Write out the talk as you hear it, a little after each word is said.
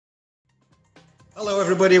Hello,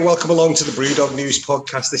 everybody. Welcome along to the Brewdog News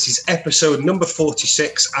Podcast. This is episode number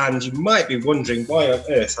 46, and you might be wondering why on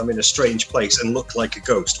earth I'm in a strange place and look like a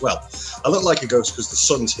ghost. Well, I look like a ghost because the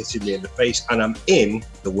sun's hitting me in the face, and I'm in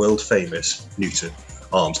the world-famous Newton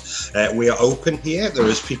Arms. We are open here. There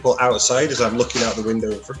is people outside as I'm looking out the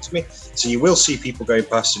window in front of me. So you will see people going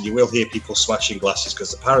past, and you will hear people smashing glasses,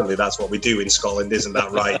 because apparently that's what we do in Scotland. Isn't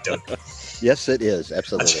that right, Doug? Yes, it is.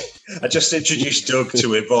 Absolutely. I just introduced Doug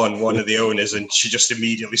to Yvonne, one of the owners, and she just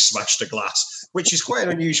immediately smashed a glass, which is quite an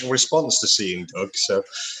unusual response to seeing Doug. So,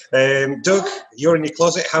 Doug, you're in your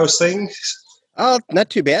closet. How's things? Oh, not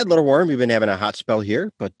too bad. A little warm. We've been having a hot spell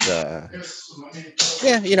here, but yeah,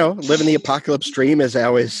 living the apocalypse dream, as I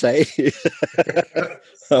always say.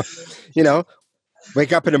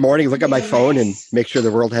 Wake up in the morning, look at my phone, and make sure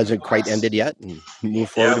the world hasn't quite ended yet, and move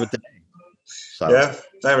forward with the day. So. Yeah,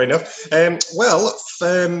 fair enough.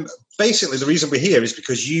 Basically, the reason we're here is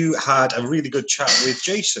because you had a really good chat with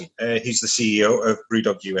Jason. He's the CEO of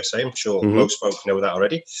Brewdog USA. I'm sure most folks know that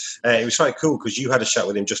already. It was quite cool because you had a chat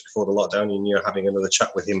with him just before the lockdown, and you're having another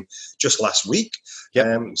chat with him just last week. Yep.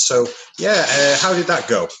 How did that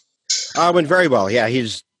go? Went very well. Yeah,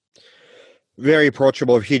 he's very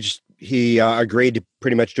approachable. He agreed to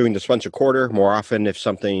pretty much doing this once a quarter, more often if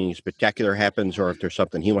something spectacular happens or if there's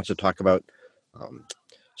something he wants to talk about.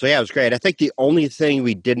 So yeah, it was great. I think the only thing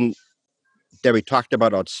that we talked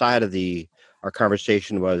about outside of our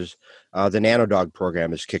conversation was the NanoDog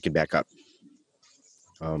program is kicking back up,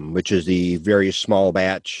 which is the very small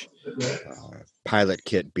batch pilot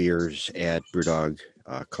kit beers at Brewdog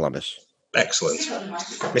Columbus. Excellent.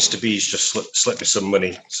 Mr. B's just slipped me some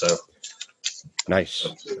money, so nice.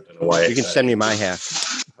 I don't know why you can send me my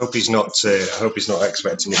half. I hope he's not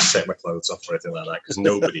expecting me to take my clothes off or anything like that, because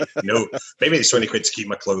maybe it's 20 quid to keep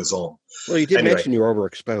my clothes on. Well, you did mention you were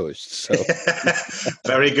overexposed, so.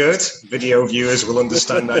 Very good. Video viewers will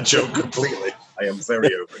understand that joke completely. I am very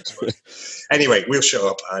overexposed. Anyway, we'll shut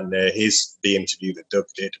up, and here's the interview that Doug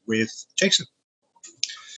did with Jason.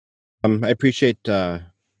 I appreciate you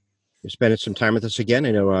spending some time with us again.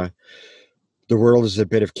 I know the world is a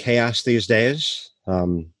bit of chaos these days.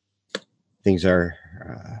 Things are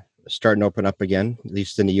starting to open up again, at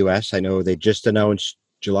least in the U.S. I know they just announced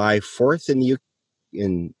July 4th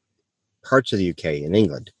in parts of the U.K., in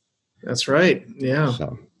England. That's right. Yeah.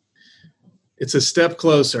 So. It's a step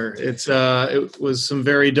closer. It was some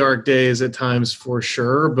very dark days at times for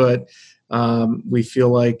sure, but we feel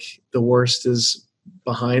like the worst is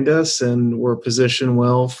behind us and we're positioned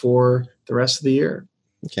well for the rest of the year.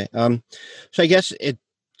 Okay. So I guess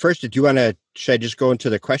should I just go into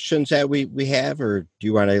the questions that we have, or do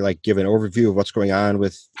you want to give an overview of what's going on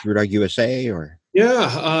with Brewdog USA, or?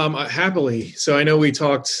 Yeah, happily. So I know we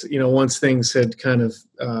talked, once things had kind of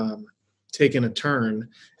taken a turn,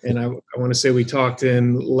 and I want to say we talked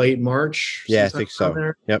in late March. Yeah, I think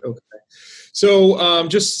so. Yep. Okay. So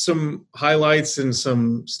just some highlights and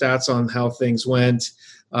some stats on how things went.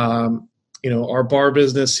 Our bar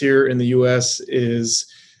business here in the U.S. is,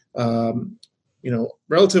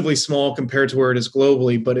 relatively small compared to where it is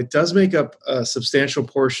globally, but it does make up a substantial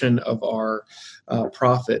portion of our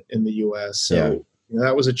profit in the U.S. So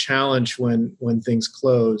that was a challenge when things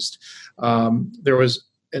closed. There was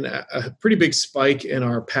a pretty big spike in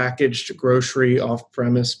our packaged grocery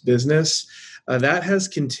off-premise business. That has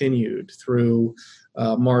continued through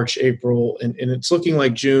March, April, and it's looking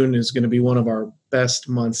like June is going to be one of our best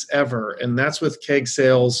months ever. And that's with keg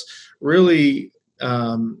sales really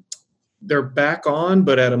they're back on,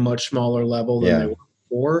 but at a much smaller level than they were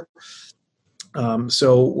before.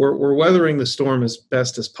 So we're weathering the storm as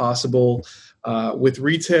best as possible. With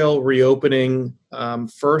retail reopening,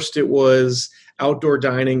 first it was outdoor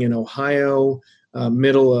dining in Ohio,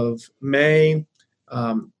 middle of May.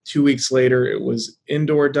 2 weeks later, it was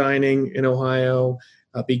indoor dining in Ohio.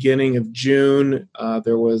 Beginning of June,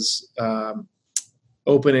 there was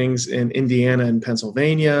openings in Indiana and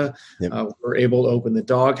Pennsylvania. Yep. We're able to open the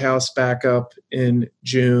Doghouse back up in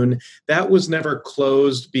June. That was never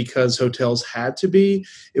closed because hotels had to be.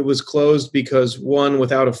 It was closed because, one,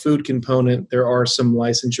 without a food component, there are some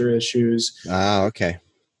licensure issues. Ah, okay.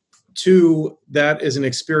 Two, that is an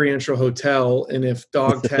experiential hotel, and if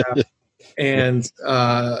Dog Tap and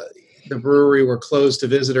the brewery were closed to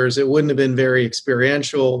visitors, it wouldn't have been very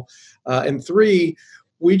experiential. And three,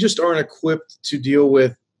 we just aren't equipped to deal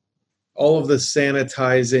with all of the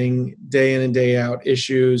sanitizing day in and day out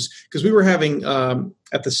issues. Because we were having,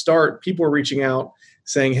 at the start, people were reaching out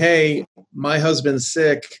saying, hey, my husband's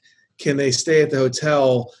sick. Can they stay at the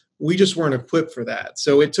hotel? We just weren't equipped for that.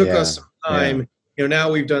 So it took us some time.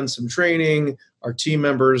 Now we've done some training. Our team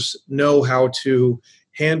members know how to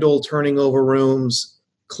handle turning over rooms,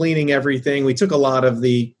 cleaning everything. We took a lot of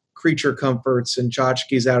the creature comforts and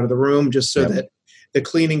tchotchkes out of the room just so that the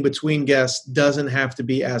cleaning between guests doesn't have to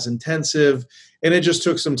be as intensive. And it just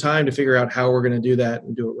took some time to figure out how we're going to do that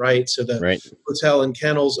and do it right. So the hotel and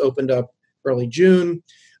kennels opened up early June.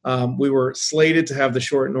 We were slated to have the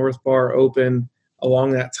Short North Bar open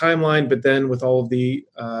along that timeline, but then with all of the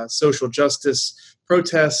social justice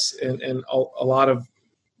protests and a lot of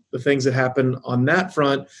the things that happened on that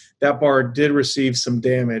front, that bar did receive some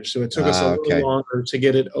damage. So it took us a little longer to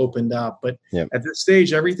get it opened up. But at this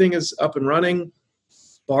stage, everything is up and running.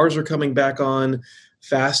 Bars are coming back on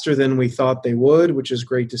faster than we thought they would, which is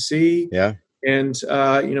great to see. Yeah. And,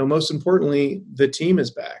 most importantly, the team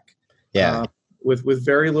is back. Yeah. With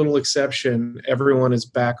very little exception, everyone is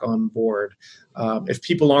back on board. If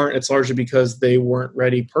people aren't, it's largely because they weren't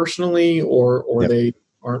ready personally or they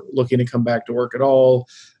aren't looking to come back to work at all.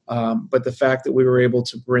 But the fact that we were able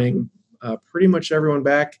to bring pretty much everyone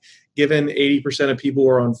back, given 80% of people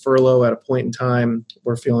were on furlough at a point in time,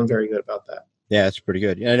 we're feeling very good about that. Yeah, that's pretty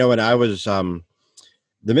good. I know when I was, the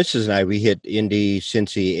missus and I, we hit Indy,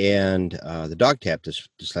 Cincy, and the Dog Tap this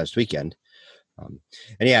last weekend.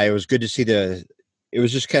 It was good to see it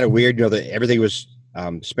was just kind of weird, that everything was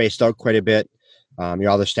spaced out quite a bit.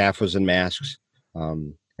 All the staff was in masks. I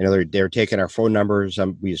know they were taking our phone numbers.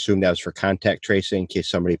 We assumed that was for contact tracing in case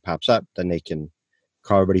somebody pops up, then they can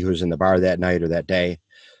call everybody who was in the bar that night or that day.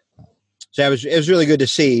 So it was really good to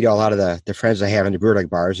see, a lot of the friends I have in the Brewdog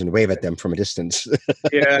bars and wave at them from a distance.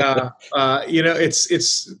 It's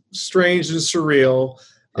strange and surreal.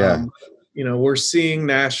 Yeah. We're seeing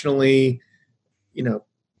nationally,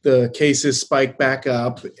 the cases spike back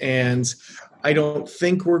up, and I don't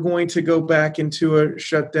think we're going to go back into a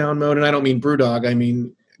shutdown mode. And I don't mean Brewdog, I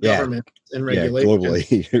mean government and regulation.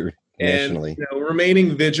 Globally, nationally. And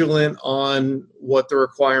remaining vigilant on what the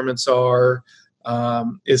requirements are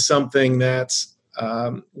is something that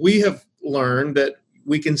we have learned that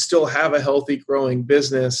we can still have a healthy, growing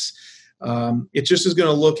business. It just is going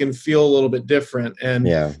to look and feel a little bit different. And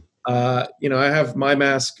I have my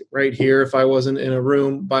mask right here. If I wasn't in a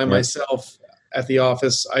room by myself at the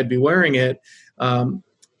office, I'd be wearing it.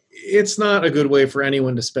 It's not a good way for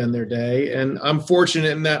anyone to spend their day. And I'm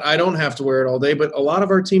fortunate in that I don't have to wear it all day, but a lot of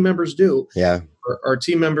our team members do. Yeah. Our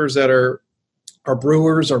team members that are our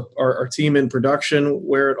brewers, our team in production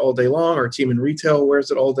wear it all day long. Our team in retail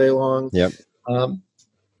wears it all day long. Yep.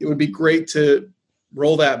 It would be great to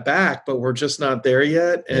roll that back, but we're just not there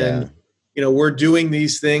yet. And, we're doing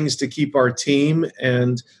these things to keep our team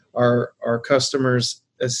and our customers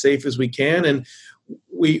as safe as we can. And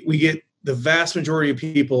we get the vast majority of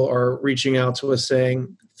people are reaching out to us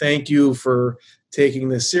saying, thank you for taking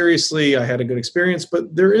this seriously. I had a good experience.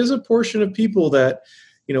 But there is a portion of people that,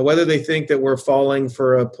 whether they think that we're falling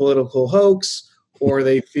for a political hoax or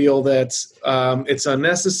they feel that it's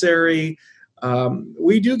unnecessary,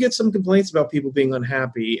 we do get some complaints about people being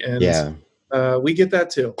unhappy. And we get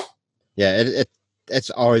that too. Yeah, it's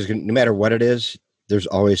always going to, no matter what it is, there's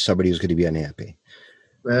always somebody who's going to be unhappy.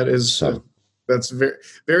 That is that's very,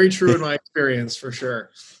 very true in my experience, for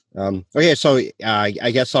sure. Okay, so I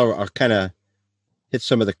guess I'll kind of hit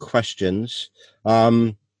some of the questions.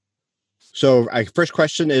 So our first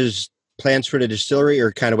question is plans for the distillery,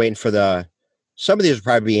 or kind of waiting for some of these will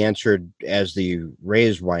probably be answered as the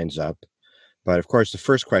raise winds up. But of course, the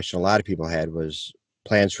first question a lot of people had was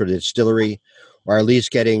plans for the distillery, or at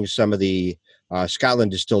least getting some of the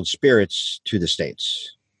Scotland distilled spirits to the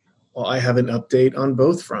States. Well, I have an update on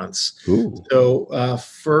both fronts. Ooh. So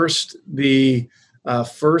first, the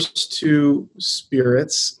first two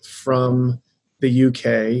spirits from the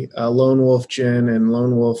UK, Lone Wolf Gin and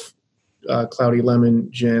Lone Wolf Cloudy Lemon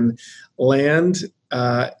Gin, land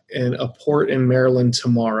in a port in Maryland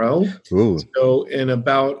tomorrow. Ooh. So in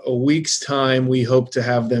about a week's time, we hope to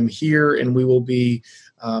have them here, and we will be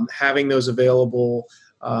having those available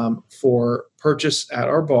for purchase at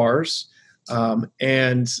our bars.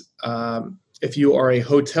 If you are a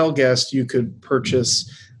hotel guest, you could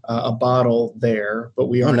purchase a bottle there, but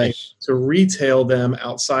we aren't able to retail them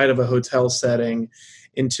outside of a hotel setting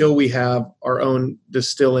until we have our own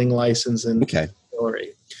distilling license and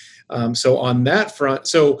distillery. So on that front,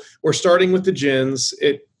 so we're starting with the gins.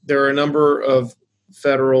 There are a number of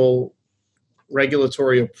federal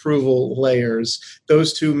regulatory approval layers.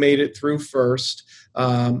 Those two made it through first.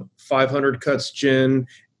 500 Cuts Gin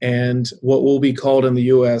and what will be called in the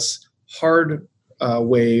U.S. hard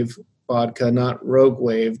wave vodka, not Rogue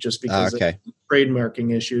Wave, just because of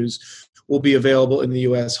trademarking issues, will be available in the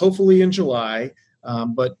U.S. hopefully in July.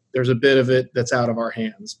 But there's a bit of it that's out of our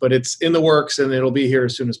hands. But it's in the works, and it'll be here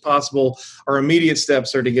as soon as possible. Our immediate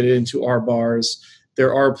steps are to get it into our bars.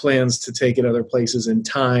 There are plans to take it other places in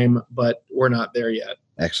time, but we're not there yet.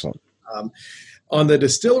 Excellent. On the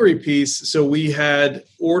distillery piece, so we had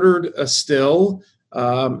ordered a still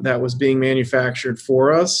that was being manufactured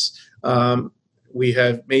for us. We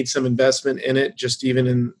have made some investment in it. Just even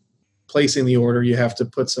in placing the order, you have to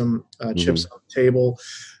put some chips on the table.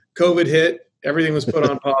 COVID hit. Everything was put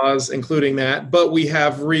on pause, including that. But we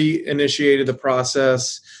have reinitiated the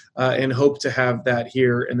process and hope to have that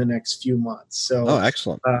here in the next few months. So,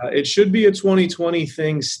 excellent. It should be a 2020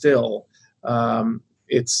 thing still.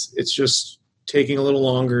 It's just taking a little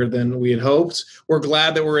longer than we had hoped. We're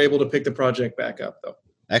glad that we're able to pick the project back up, though.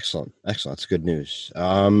 Excellent. That's good news.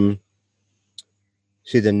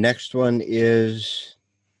 See, the next one is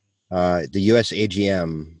the USA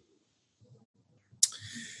AGM.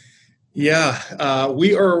 Yeah,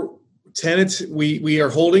 we are tenants. We are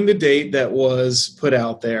holding the date that was put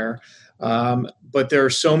out there, but there are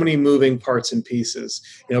so many moving parts and pieces.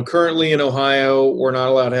 Currently in Ohio, we're not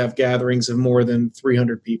allowed to have gatherings of more than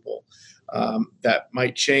 300 people. That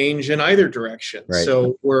might change in either direction. Right.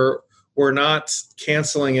 So we're not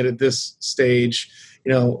canceling it at this stage.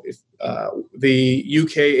 If the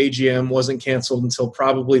UK AGM wasn't canceled until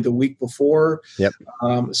probably the week before. Yep.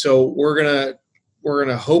 So we're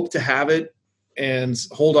gonna hope to have it and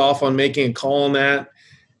hold off on making a call on that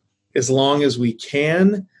as long as we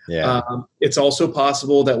can. Yeah. It's also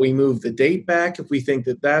possible that we move the date back if we think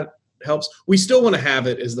that helps. We still want to have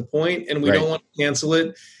it is the point, and we don't want to cancel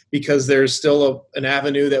it because there's still an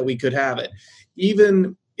avenue that we could have it.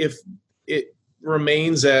 Even if it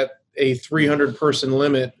remains at a 300 person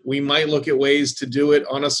limit, we might look at ways to do it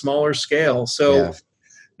on a smaller scale. So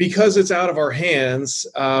because it's out of our hands,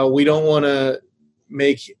 we don't want to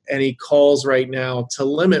make any calls right now to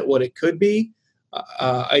limit what it could be.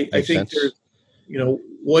 I think there's,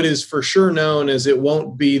 what is for sure known is it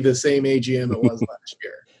won't be the same AGM it was last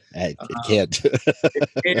year. It can't. It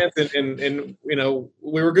can't, and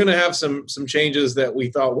we were going to have some changes that we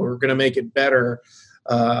thought were going to make it better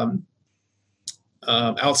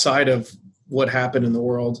outside of what happened in the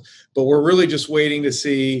world. But we're really just waiting to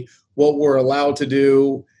see what we're allowed to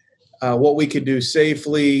do, what we could do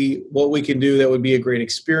safely, what we can do that would be a great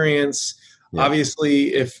experience. Yeah.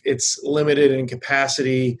 Obviously, if it's limited in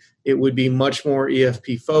capacity, it would be much more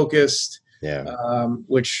EFP focused,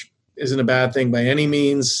 which isn't a bad thing by any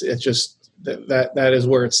means. It's just that is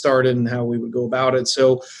where it started and how we would go about it.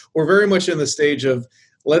 So we're very much in the stage of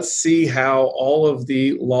let's see how all of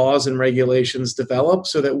the laws and regulations develop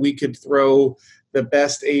so that we could throw the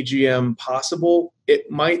best AGM possible. It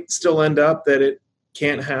might still end up that it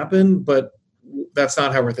can't happen, but that's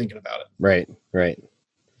not how we're thinking about it. Right.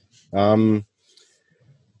 One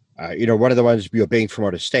of the ones being from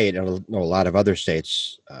out of state, and a lot of other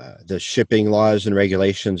states, the shipping laws and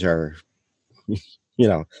regulations are,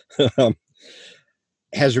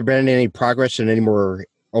 has there been any progress in any more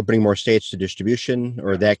opening more states to distribution,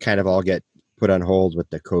 or that kind of all get put on hold with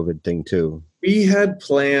the COVID thing too? We had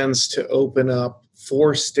plans to open up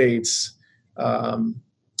 4 states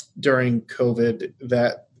during COVID.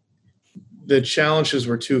 That the challenges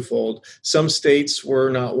were twofold. Some states were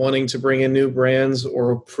not wanting to bring in new brands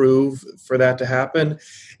or approve for that to happen.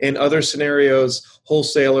 In other scenarios,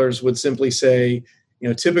 wholesalers would simply say,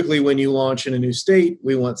 typically when you launch in a new state,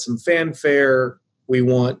 we want some fanfare. We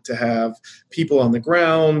want to have people on the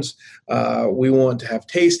ground. We want to have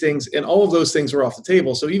tastings, and all of those things were off the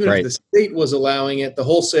table. So even if the state was allowing it, the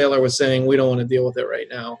wholesaler was saying, we don't want to deal with it right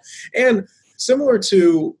now. And similar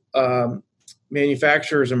to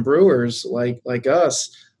manufacturers and brewers like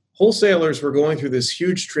us, wholesalers were going through this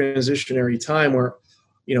huge transitionary time where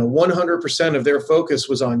 100% of their focus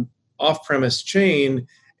was on off-premise chain,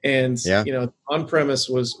 and on-premise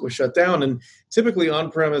was shut down. And typically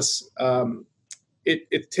on-premise,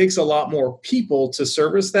 it takes a lot more people to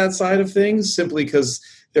service that side of things, simply because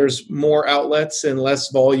there's more outlets and less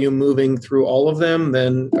volume moving through all of them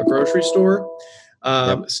than a grocery store.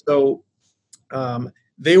 So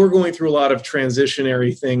they were going through a lot of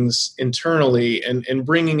transitionary things internally, and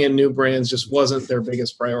bringing in new brands just wasn't their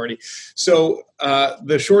biggest priority. So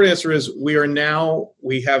the short answer is we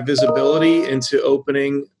have visibility into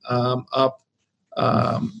opening up.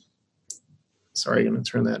 Sorry, I'm going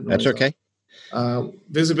to turn that noise That's okay. off.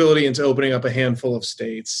 Visibility into opening up a handful of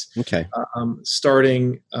states. Okay.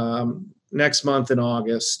 Starting next month in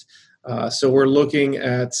August. So we're looking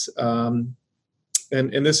at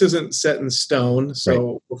and this isn't set in stone.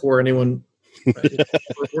 So before anyone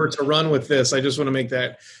were to run with this, I just want to make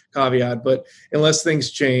that caveat. But unless things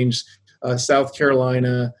change, South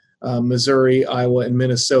Carolina, Missouri, Iowa, and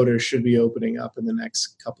Minnesota should be opening up in the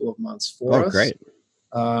next couple of months for us. Great.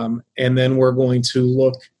 And then we're going to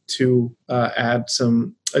look to add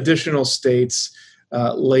some additional states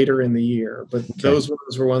later in the year. But those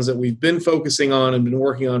ones were ones that we've been focusing on and been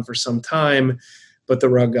working on for some time, but the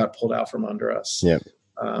rug got pulled out from under us. Yeah.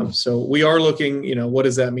 So we are looking, what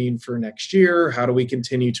does that mean for next year? How do we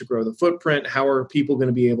continue to grow the footprint? How are people going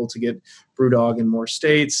to be able to get Brewdog in more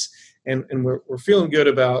states? And we're feeling good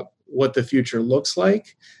about what the future looks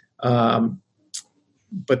like.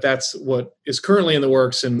 But that's what is currently in the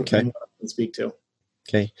works and what I can speak to.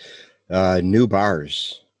 Okay. New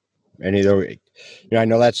bars. I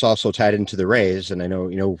know that's also tied into the raise, and I know,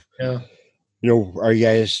 do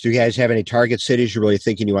you guys have any target cities you're really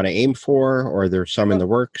thinking you want to aim for, or are there some in the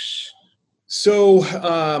works? So,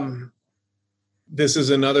 this is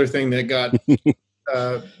another thing that got,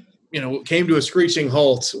 came to a screeching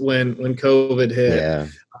halt when COVID hit. Yeah.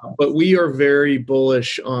 But we are very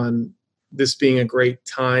bullish on this being a great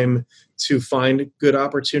time to find good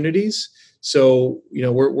opportunities. So,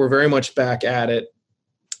 we're very much back at it.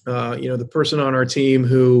 The person on our team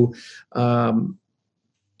who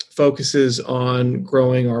focuses on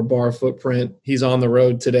growing our bar footprint, he's on the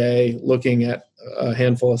road today looking at a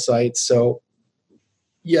handful of sites. So,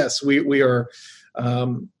 yes, we are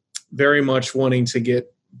very much wanting to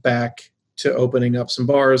get back to opening up some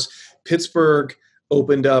bars. Pittsburgh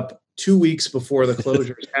opened up 2 weeks before the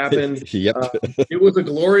closures happened. Yep. It was a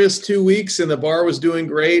glorious 2 weeks, and the bar was doing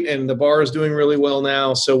great, and the bar is doing really well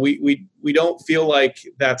now. So we don't feel like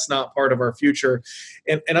that's not part of our future.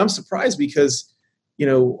 And I'm surprised because,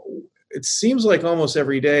 it seems like almost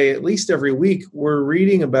every day, at least every week, we're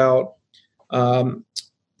reading about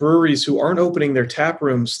breweries who aren't opening their tap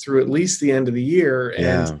rooms through at least the end of the year.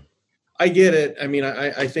 And I get it. I mean,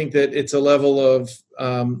 I think that it's a level of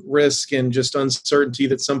risk and just uncertainty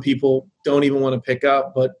that some people don't even want to pick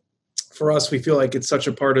up. But for us, we feel like it's such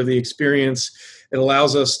a part of the experience. It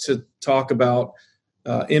allows us to talk about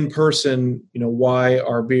in person, why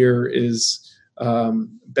our beer is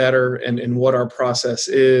better and what our process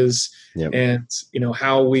is, and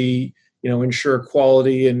how we ensure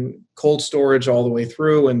quality and cold storage all the way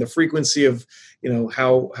through, and the frequency of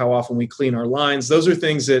how often we clean our lines. Those are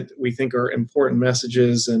things that we think are important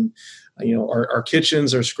messages. And our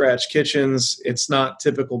kitchens are scratch kitchens. It's not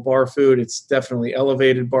typical bar food. It's definitely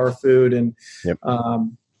elevated bar food, and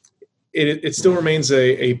it still remains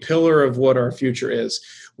a pillar of what our future is.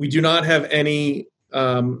 We do not have any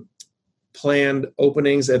planned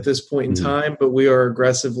openings at this point in time, but we are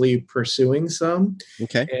aggressively pursuing some.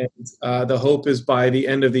 Okay. And the hope is by the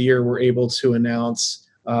end of the year, we're able to announce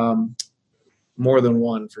more than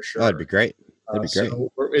one for sure. Oh, that'd be great. That'd be great.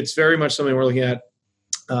 So it's very much something we're looking at.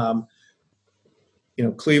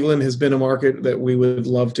 Cleveland has been a market that we would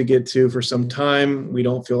love to get to for some time. We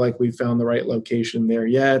don't feel like we've found the right location there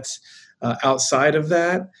yet. Outside of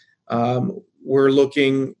that, we're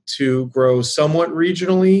looking to grow somewhat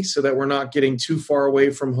regionally so that we're not getting too far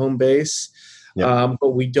away from home base.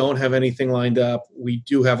 But we don't have anything lined up. We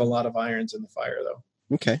do have a lot of irons in the fire, though.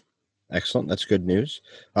 Okay. Excellent. That's good news.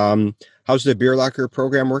 How's the Beer Locker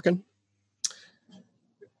program working?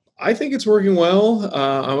 I think it's working well.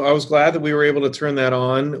 I was glad that we were able to turn that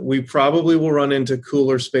on. We probably will run into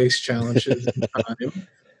cooler space challenges in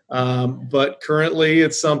time. But currently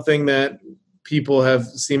it's something that people have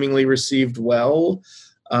seemingly received well.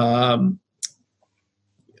 The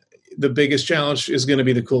biggest challenge is going to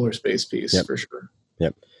be the cooler space piece for sure.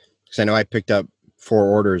 Yep. Because I know I picked up 4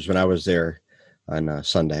 orders when I was there on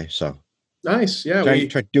Sunday. So nice. Yeah. Try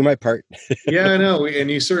to do my part. Yeah, I know.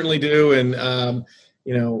 And you certainly do. And,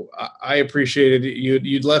 I appreciated it.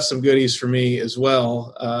 You'd left some goodies for me as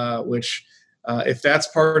well, which if that's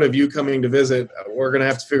part of you coming to visit, we're going to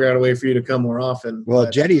have to figure out a way for you to come more often. Well,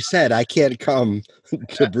 Jenny said I can't come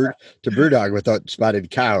to Brewdog without spotted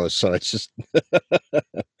cows. So it's just,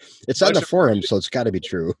 it's on the forum. So it's got to be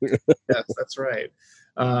true. Yes, that's right.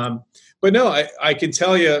 But no, I can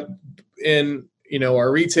tell you in,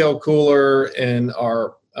 our retail cooler and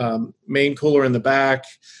our main cooler in the back,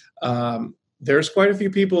 there's quite a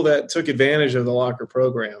few people that took advantage of the locker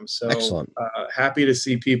program. So excellent. Happy to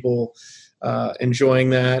see people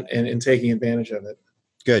enjoying that and taking advantage of it.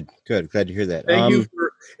 Good. Glad to hear that. Thank you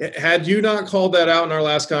had you not called that out in our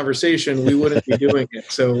last conversation, we wouldn't be doing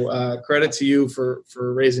it. So credit to you for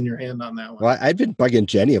raising your hand on that one. Well, I've been bugging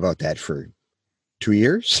Jenny about that for 2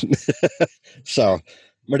 years. So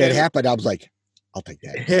when it happened, I was like, I'll take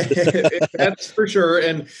that. That's for sure.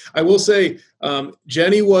 And I will say,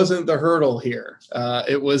 Jenny wasn't the hurdle here.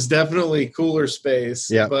 It was definitely cooler space.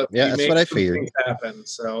 Yeah, but that's what I figured. Things happen.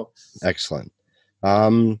 So excellent.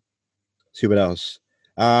 See what else.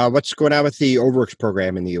 What's going on with the Overworks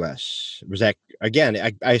program in the U.S.? Was that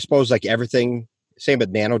again? I suppose like everything. Same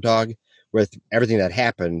with Dog. With everything that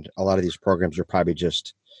happened, a lot of these programs are probably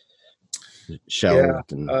just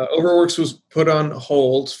shelved. Yeah. Overworks was put on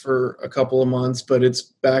hold for a couple of months, but it's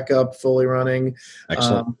back up, fully running.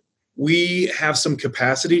 Excellent. We have some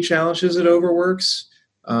capacity challenges at Overworks.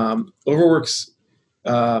 Overworks,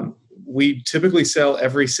 we typically sell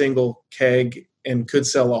every single keg and could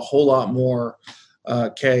sell a whole lot more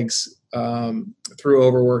kegs through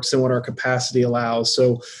Overworks than what our capacity allows.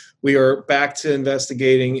 So we are back to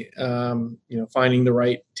investigating, finding the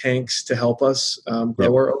right tanks to help us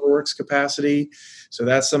grow our Overworks capacity. So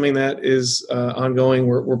that's something that is ongoing.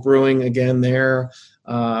 We're brewing again there.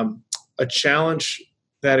 A challenge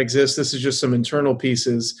that exists, this is just some internal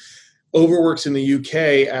pieces. Overworks in the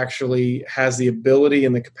UK actually has the ability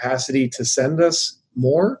and the capacity to send us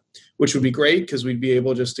more, which would be great because we'd be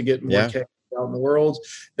able just to get more kegs out in the world.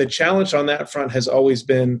 The challenge on that front has always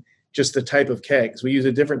been just the type of kegs. We use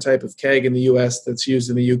a different type of keg in the US that's used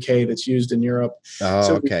in the UK, that's used in Europe.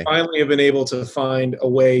 We finally have been able to find a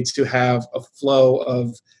way to have a flow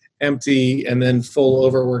of empty and then full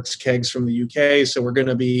Overworks kegs from the UK. So we're going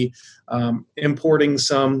to be importing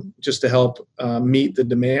some just to help meet the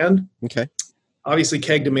demand. Okay. Obviously,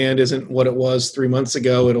 keg demand isn't what it was 3 months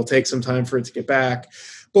ago. It'll take some time for it to get back.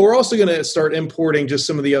 But we're also going to start importing just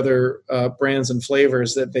some of the other brands and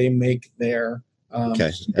flavors that they make there.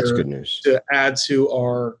 That's good news. To add to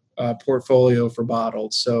our portfolio for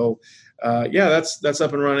bottled. So, that's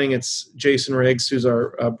up and running. It's Jason Riggs, who's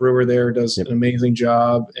our brewer there, does an amazing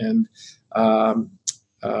job, and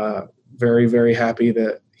very, very happy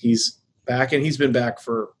that he's back. And he's been back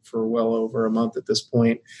for well over a month at this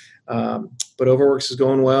point. But Overworks is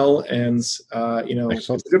going well, and it's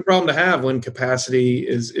a good problem to have when capacity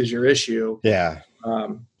is your issue. Yeah.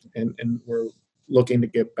 And we're looking to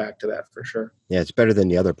get back to that for sure. Yeah, it's better than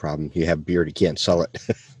the other problem. You have beer, you can't sell it.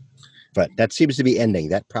 But that seems to be ending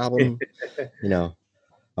that problem. The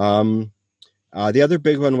other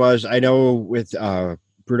big one was, I know with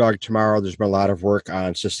Brewdog Tomorrow, there's been a lot of work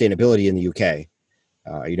on sustainability in the UK.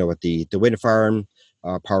 With the wind farm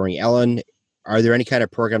powering Ellen. Are there any kind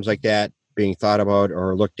of programs like that being thought about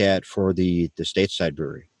or looked at for the stateside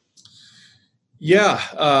brewery?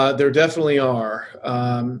 Yeah, there definitely are.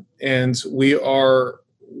 And we are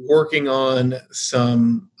working on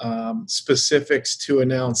some specifics to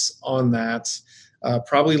announce on that.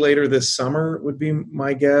 Probably later this summer would be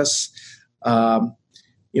my guess.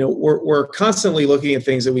 We're constantly looking at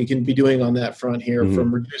things that we can be doing on that front here,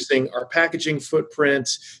 from reducing our packaging footprint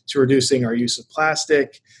to reducing our use of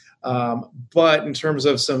plastic. But in terms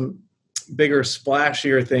of some bigger,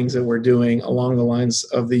 splashier things that we're doing along the lines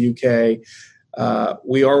of the UK,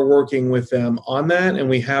 we are working with them on that, and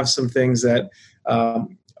we have some things that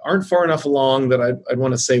aren't far enough along that I'd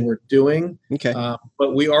want to say we're doing. Okay.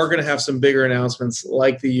 But we are going to have some bigger announcements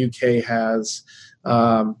like the UK has,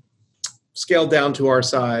 scaled down to our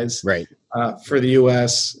size, for the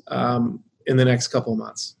US in the next couple of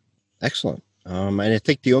months. Excellent. And I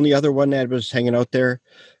think the only other one that was hanging out there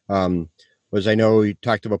was, I know you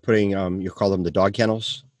talked about putting, you call them the dog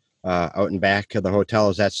kennels, out in back of the hotel.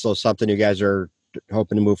 Is that still something you guys are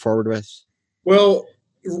hoping to move forward with? Well,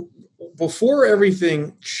 before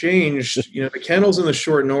everything changed, the kennels in the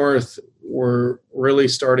short north were really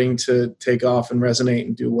starting to take off and resonate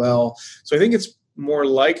and do well. So I think it's more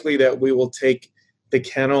likely that we will take the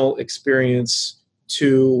kennel experience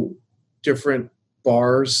to different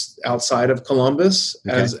bars outside of Columbus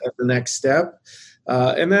as the next step.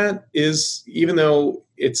 And that is, even though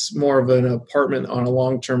it's more of an apartment on a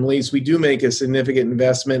long-term lease, we do make a significant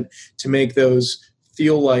investment to make those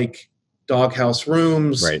feel like doghouse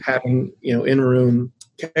rooms, having, in-room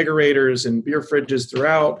kegerators and beer fridges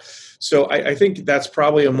throughout. So I think that's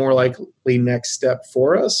probably a more likely next step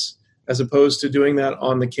for us, as opposed to doing that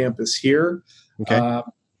on the campus here. Okay.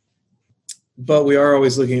 But we are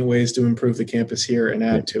always looking at ways to improve the campus here and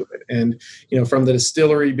add to it. And, from the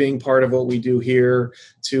distillery being part of what we do here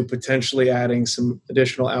to potentially adding some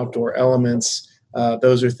additional outdoor elements,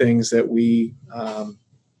 those are things that we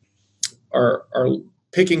are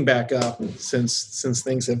picking back up since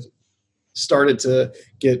things have started to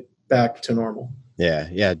get back to normal.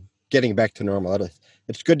 Yeah. Getting back to normal.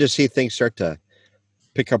 It's good to see things start to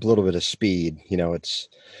pick up a little bit of speed. It's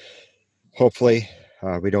hopefully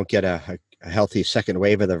we don't get a a healthy second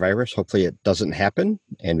wave of the virus. Hopefully it doesn't happen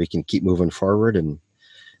and we can keep moving forward and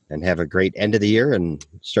have a great end of the year and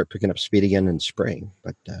start picking up speed again in spring.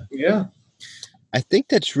 But yeah, I think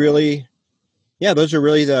that's really, those are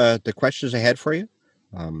really the questions I had for you.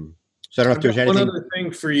 So I don't know if there's anything. One other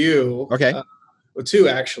thing for you. Okay. Well, two,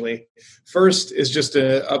 actually. First is just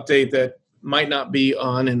an update that might not be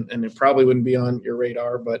on, and it probably wouldn't be on your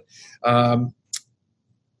radar, but the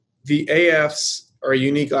AFs are a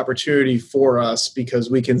unique opportunity for us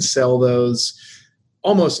because we can sell those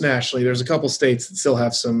almost nationally. There's a couple states that still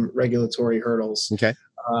have some regulatory hurdles. Okay.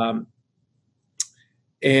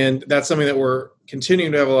 And that's something that we're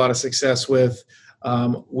continuing to have a lot of success with.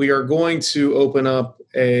 We are going to open up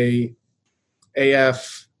a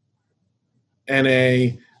AF and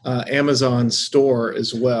a Amazon store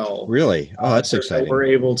as well. Really? Oh, that's exciting. We're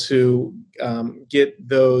able to get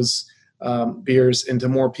those beers into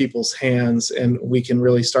more people's hands, and we can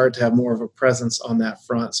really start to have more of a presence on that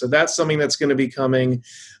front. So that's something that's going to be coming.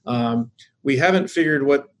 We haven't figured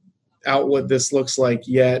out what this looks like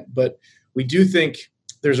yet, but we do think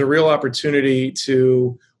there's a real opportunity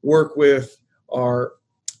to work with our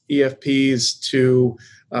EFPs to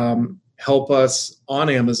help us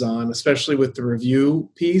on Amazon, especially with the review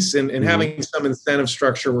piece and having some incentive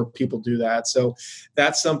structure where people do that. So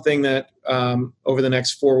that's something that over the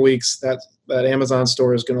next 4 weeks that Amazon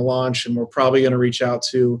store is going to launch, and we're probably going to reach out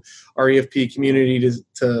to our EFP community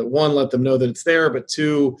to one, let them know that it's there, but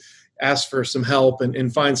two, ask for some help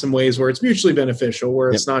and find some ways where it's mutually beneficial,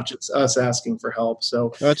 where it's not just us asking for help.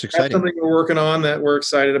 So that's exciting. That's something we're working on that we're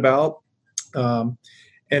excited about.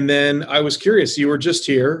 And then I was curious, you were just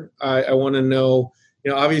here. I want to know,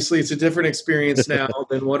 obviously it's a different experience now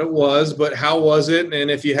than what it was, but how was it? And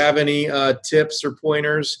if you have any tips or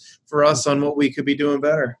pointers for us on what we could be doing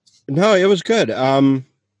better. No, it was good.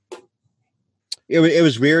 It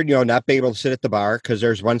was weird, not being able to sit at the bar, because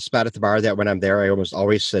there's one spot at the bar that when I'm there, I almost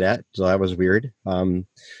always sit at. So that was weird. The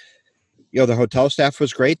hotel staff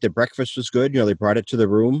was great. The breakfast was good. They brought it to the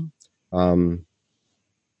room. The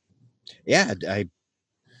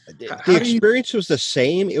experience was the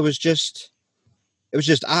same. It was just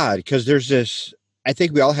odd because there's this, I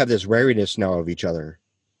think we all have this wariness now of each other.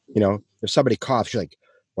 If somebody coughs, you're like,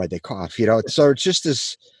 why'd they cough? So it's just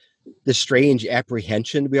this strange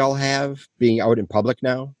apprehension we all have being out in public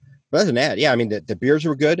now. But other than that, the beers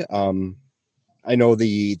were good. I know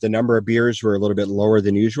the number of beers were a little bit lower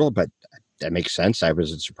than usual, but that makes sense. I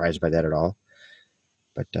wasn't surprised by that at all.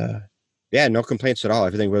 But no complaints at all.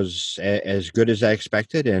 Everything was as good as I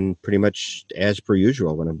expected and pretty much as per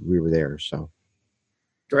usual when we were there. So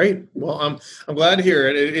great. Well, I'm glad to hear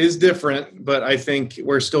it. It is different, but I think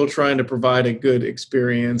we're still trying to provide a good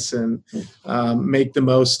experience and make the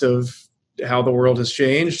most of how the world has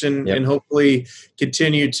changed and hopefully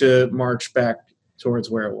continue to march back towards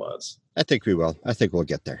where it was. I think we will. I think we'll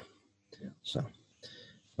get there. Yeah. So,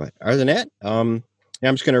 but other than that, I'm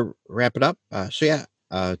just going to wrap it up.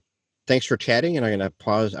 Thanks for chatting, and I'm going to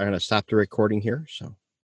pause. I'm going to stop the recording here. So,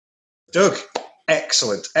 Doug,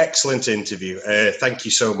 excellent interview. Thank you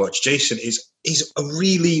so much. Jason is a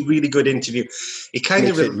really, really good interview. It kind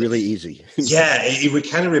makes it really easy.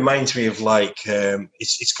 It kind of reminds me of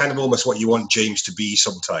it's kind of almost what you want James to be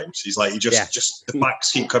sometimes. He's like, just the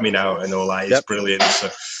facts keep coming out and all that. It's brilliant. So,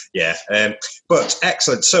 but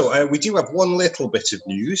excellent. So we do have one little bit of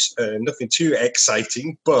news, nothing too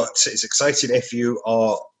exciting, but it's exciting if you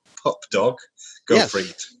are Pup Dog. Go for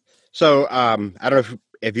it. So I don't know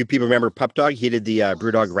if you people remember Pup Dog. He did the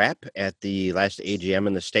Brewdog rap at the last AGM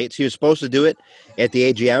in the States. He was supposed to do it at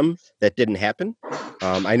the AGM. That didn't happen.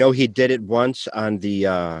 I know he did it once on the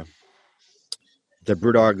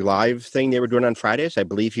Brewdog Live thing they were doing on Fridays. I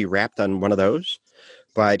believe he rapped on one of those.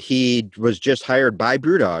 But he was just hired by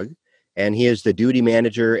Brewdog, and he is the duty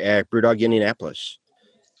manager at Brewdog Indianapolis.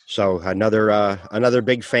 So another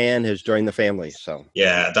big fan has joined the family. So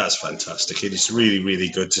yeah, that's fantastic. It is really, really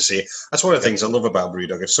good to see. That's one of the things I love about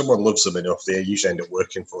Brewdog. If someone loves them enough, they usually end up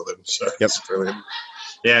working for them. So it's brilliant.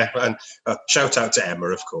 Yeah, and shout out to Emma,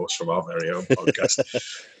 of course, from our very own podcast.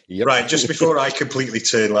 Right, just before I completely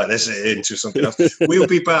turn like this into something else, we'll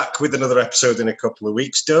be back with another episode in a couple of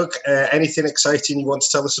weeks. Doug, anything exciting you want to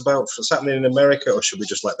tell us about what's happening in America, or should we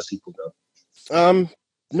just let the people go?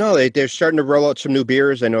 No, they're starting to roll out some new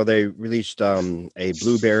beers. I know they released a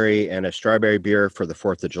blueberry and a strawberry beer for the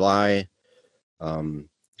 4th of July.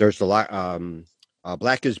 There's the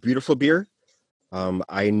Black is Beautiful beer.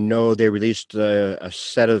 I know they released a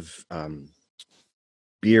set of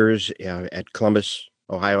beers at Columbus,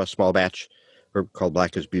 Ohio, a small batch called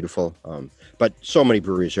Black is Beautiful. But so many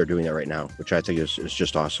breweries are doing that right now, which I think is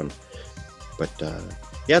just awesome. But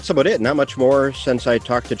Yeah, that's about it. Not much more since I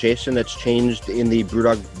talked to Jason that's changed in the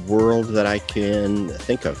Brewdog world that I can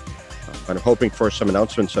think of. I'm hoping for some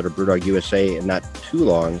announcements out of Brewdog USA in not too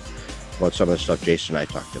long about some of the stuff Jason and I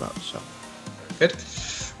talked about. So good.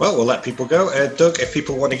 Well, we'll let people go. Doug, if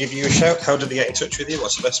people want to give you a shout, how do they get in touch with you?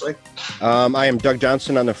 What's the best way? I am Doug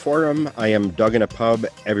Johnson on the forum. I am Doug in a pub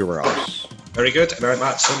everywhere else. Very good. And I'm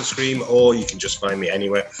at Sunscream, or you can just find me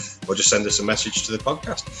anywhere, or just send us a message to the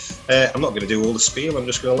podcast. I'm not going to do all the spiel. I'm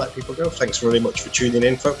just going to let people go. Thanks very much for tuning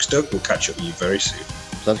in, folks. Doug, we'll catch up with you very soon.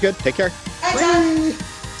 Sounds good. Take care. Bye.